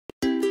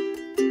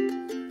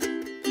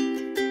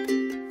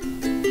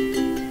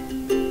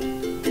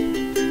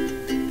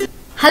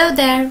Hello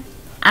there,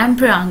 I'm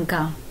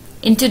Priyanka.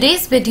 In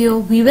today's video,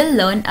 we will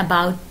learn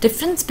about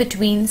difference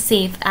between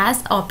Save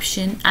As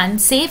option and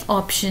Save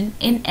option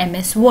in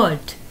MS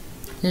Word.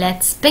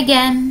 Let's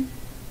begin.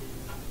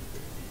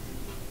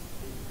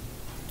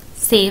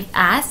 Save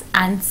As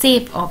and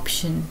Save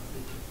option.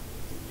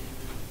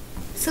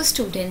 So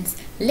students,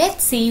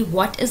 let's see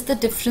what is the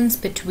difference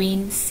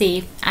between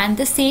Save and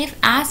the Save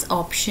As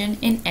option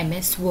in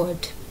MS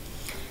Word.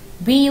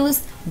 We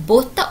use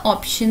both the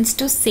options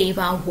to save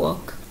our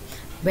work.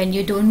 When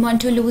you don't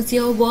want to lose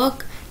your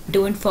work,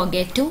 don't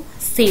forget to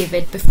save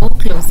it before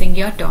closing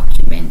your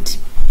document.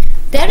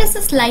 There is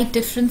a slight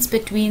difference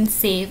between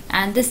Save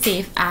and the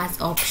Save As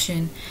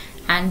option,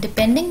 and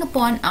depending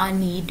upon our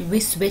need, we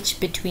switch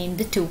between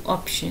the two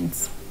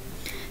options.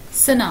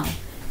 So now,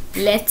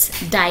 let's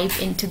dive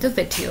into the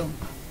video.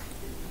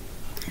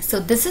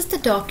 So this is the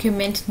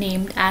document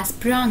named as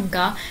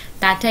Priyanka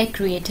that I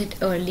created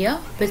earlier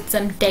with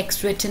some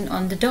text written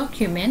on the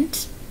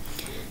document.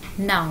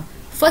 Now,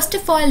 first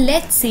of all,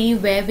 let's see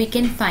where we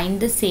can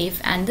find the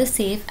Save and the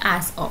Save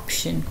As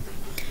option.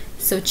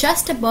 So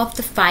just above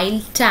the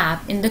File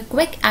tab in the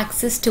Quick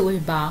Access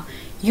toolbar,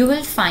 you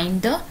will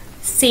find the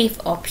Save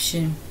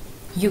option.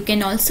 You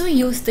can also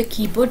use the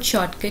keyboard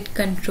shortcut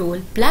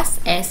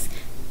Ctrl+S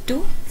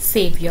to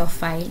save your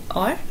file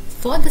or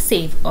for the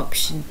Save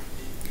option.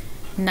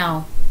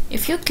 Now,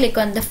 if you click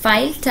on the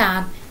File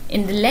tab,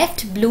 in the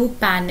left blue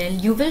panel,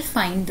 you will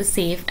find the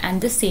Save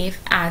and the Save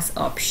As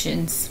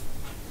options.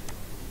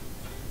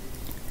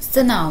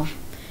 So now,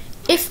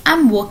 if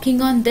I'm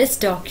working on this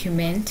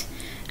document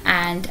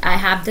and I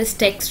have this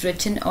text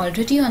written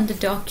already on the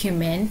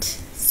document,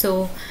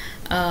 so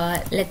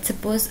let's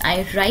suppose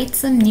I write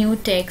some new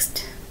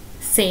text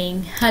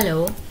saying,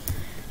 "Hello,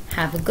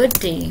 have a good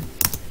day."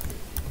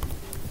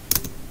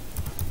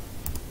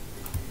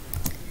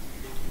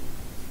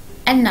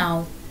 And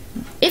now,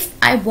 if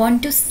I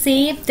want to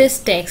save this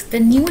text, the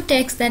new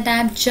text that I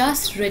have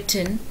just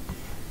written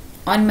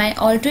on my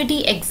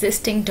already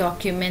existing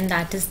document,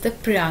 that is the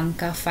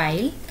Priyanka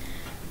file,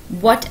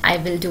 what I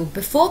will do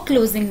before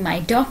closing my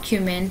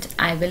document,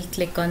 I will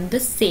click on the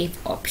Save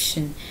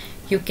option.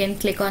 You can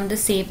click on the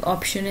Save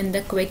option in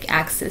the Quick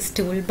Access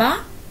toolbar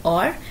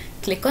or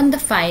click on the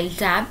File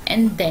tab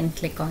and then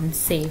click on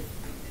Save.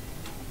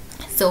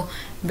 So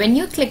when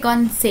you click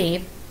on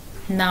Save,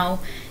 now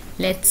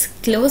let's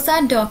close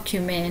our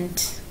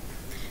document.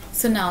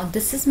 So now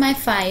this is my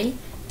file.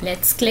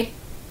 Let's click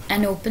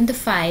and open the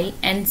file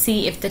and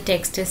see if the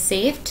text is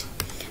saved.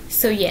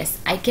 So yes,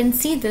 I can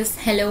see this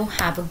 "Hello,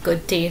 have a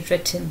good day"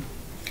 written.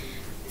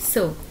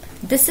 So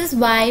this is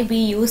why we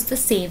use the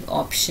Save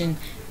option.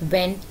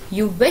 When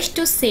you wish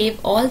to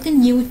save all the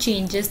new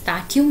changes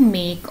that you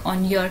make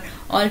on your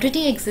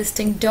already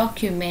existing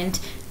document,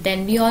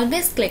 then we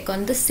always click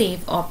on the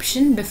Save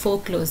option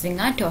before closing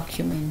our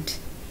document.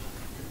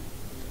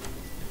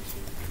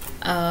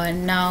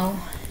 Now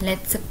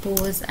let's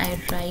suppose I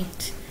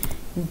write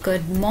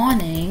 "Good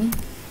morning."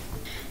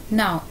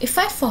 Now if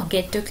I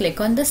forget to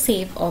click on the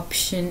Save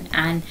option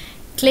and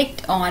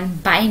clicked on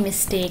by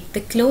mistake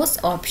the Close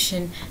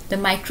option, the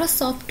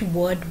Microsoft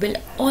Word will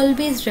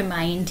always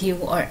remind you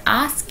or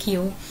ask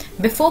you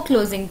before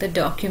closing the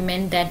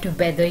document that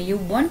whether you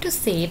want to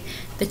save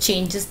the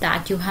changes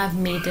that you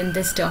have made in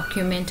this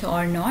document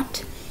or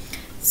not.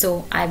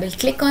 So I will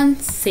click on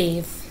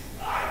Save.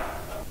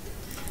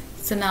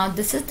 So now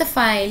this is the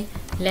file.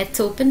 Let's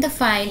open the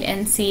file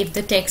and see if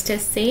the text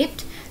is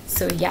saved.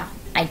 So yeah,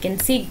 I can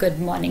see "Good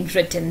morning"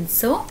 written.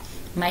 So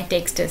my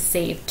text is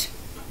saved.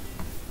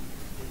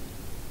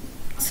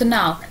 So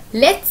now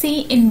let's see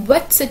in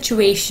what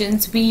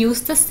situations we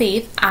use the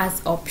Save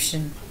As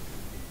option.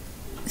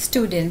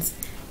 Students,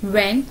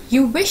 when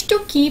you wish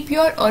to keep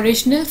your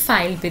original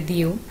file with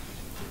you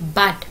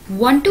but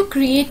want to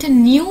create a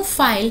new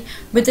file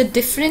with a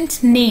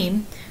different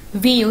name,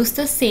 we use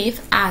the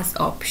Save As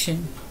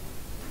option.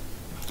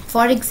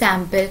 For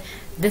example,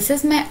 this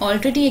is my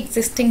already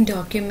existing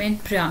document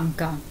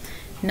Priyanka.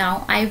 Now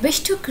I wish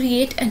to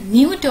create a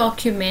new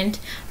document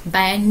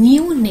by a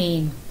new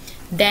name.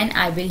 Then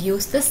I will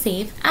use the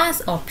Save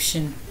As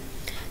option.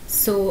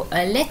 So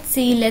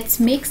let's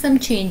make some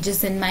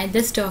changes in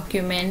this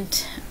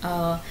document.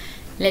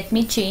 Let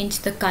me change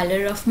the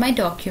color of my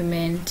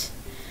document,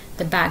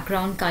 the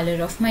background color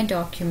of my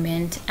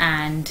document,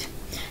 and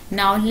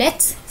now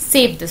let's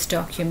save this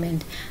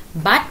document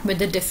but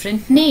with a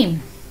different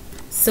name.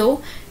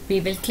 So we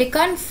will click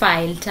on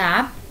File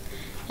tab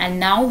and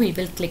now we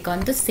will click on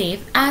the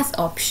Save As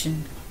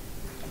option.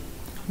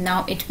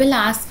 Now it will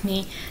ask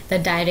me the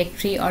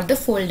directory or the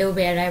folder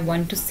where I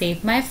want to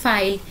save my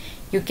file.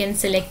 You can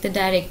select the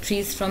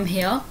directories from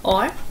here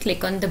or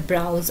click on the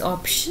Browse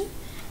option.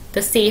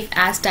 The Save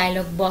As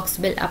dialog box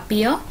will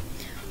appear.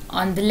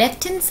 On the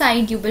left hand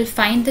side, you will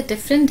find the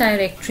different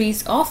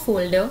directories or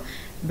folder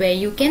where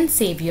you can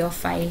save your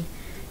file.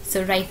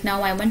 So right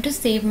now I want to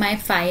save my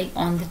file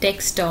on the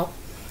desktop.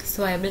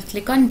 So I will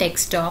click on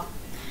Desktop.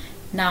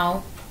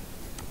 Now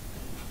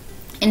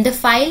in the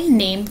File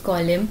Name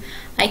column,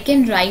 I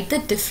can write the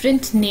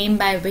different name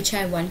by which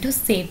I want to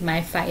save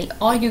my file,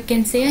 or you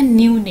can say a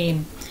new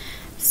name.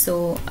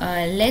 So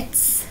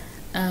let's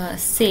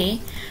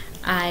say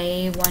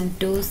I want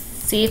to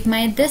save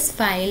this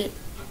file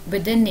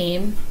with the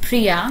name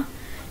Priya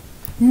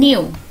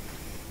New,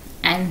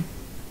 and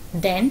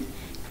then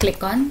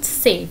click on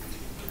save.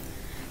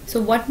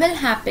 So what will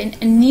happen?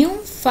 A new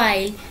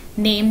file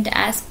named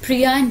as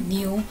Priya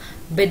New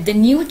with the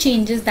new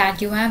changes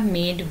that you have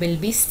made will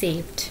be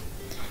saved.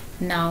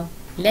 Now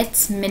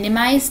let's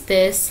minimize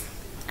this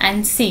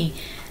and see.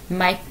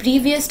 My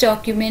previous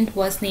document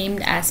was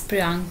named as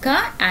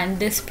Priyanka, and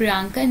this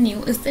Priyanka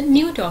New is the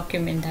new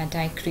document that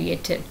I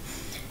created.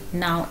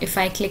 Now if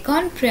I click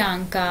on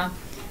Priyanka,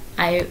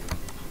 I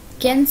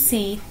can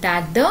see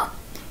that the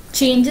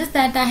changes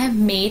that I have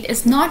made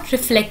is not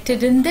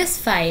reflected in this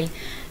file.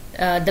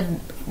 The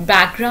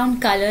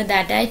background color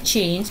that I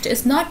changed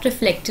is not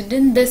reflected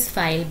in this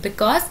file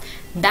because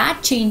that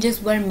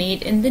changes were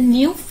made in the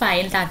new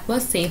file that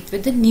was saved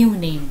with the new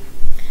name.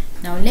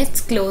 Now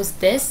let's close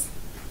this,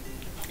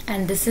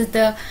 and this is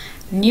the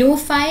new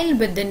file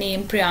with the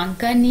name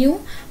Priyanka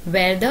New,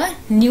 where the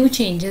new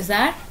changes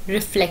are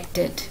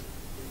reflected.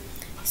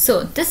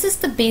 So this is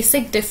the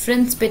basic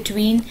difference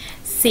between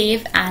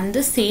save and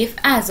the save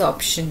as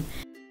option.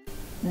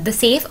 The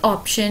save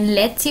option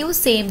lets you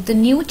save the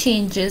new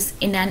changes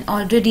in an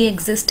already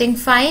existing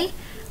file,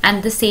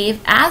 and the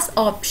save as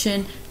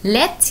option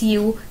lets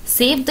you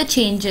save the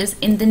changes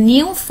in the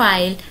new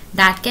file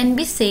that can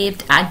be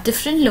saved at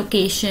different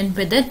location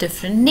with a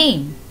different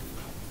name.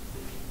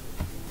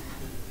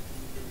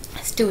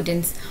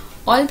 Students,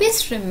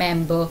 always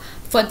remember,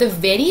 for the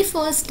very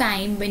first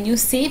time when you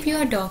save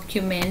your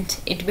document,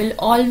 it will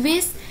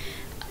always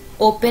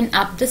open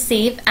up the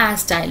save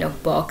as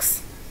dialog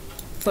box.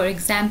 For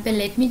example,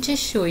 let me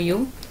just show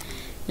you.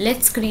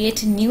 Let's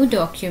create a new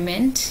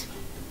document.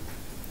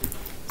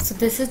 So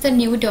this is the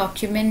new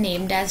document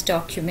named as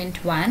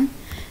document 1.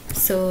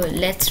 So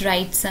let's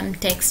write some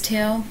text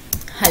here,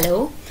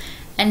 hello.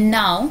 And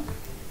now,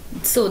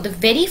 so the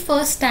very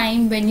first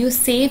time when you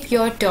save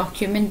your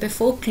document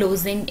before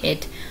closing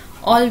it,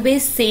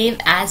 always save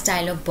as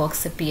dialog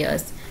box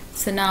appears.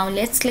 So now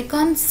let's click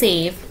on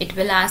save. It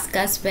will ask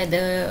us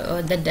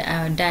whether the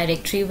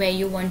directory where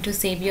you want to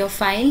save your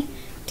file.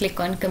 Click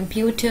on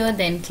computer,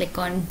 then click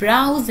on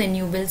browse, and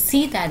you will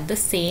see that the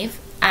save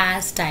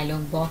as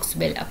dialog box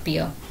will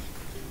appear.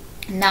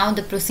 Now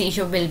the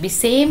procedure will be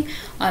same.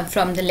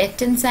 From the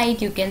left hand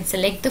side you can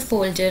select the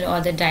folder or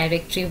the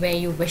directory where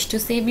you wish to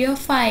save your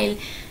file.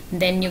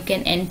 Then you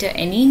can enter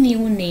any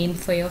new name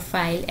for your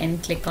file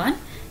and click on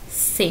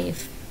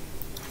save.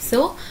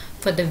 So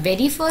for the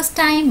very first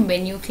time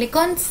when you click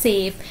on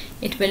save,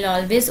 it will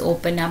always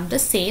open up the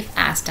save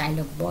as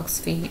dialog box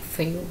for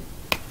you.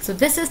 So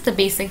this is the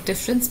basic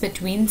difference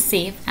between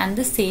save and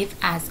the save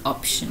as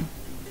option.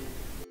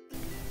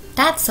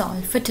 That's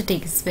all for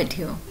today's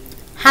video.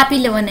 Happy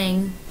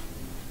learning.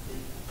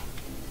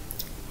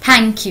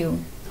 Thank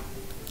you.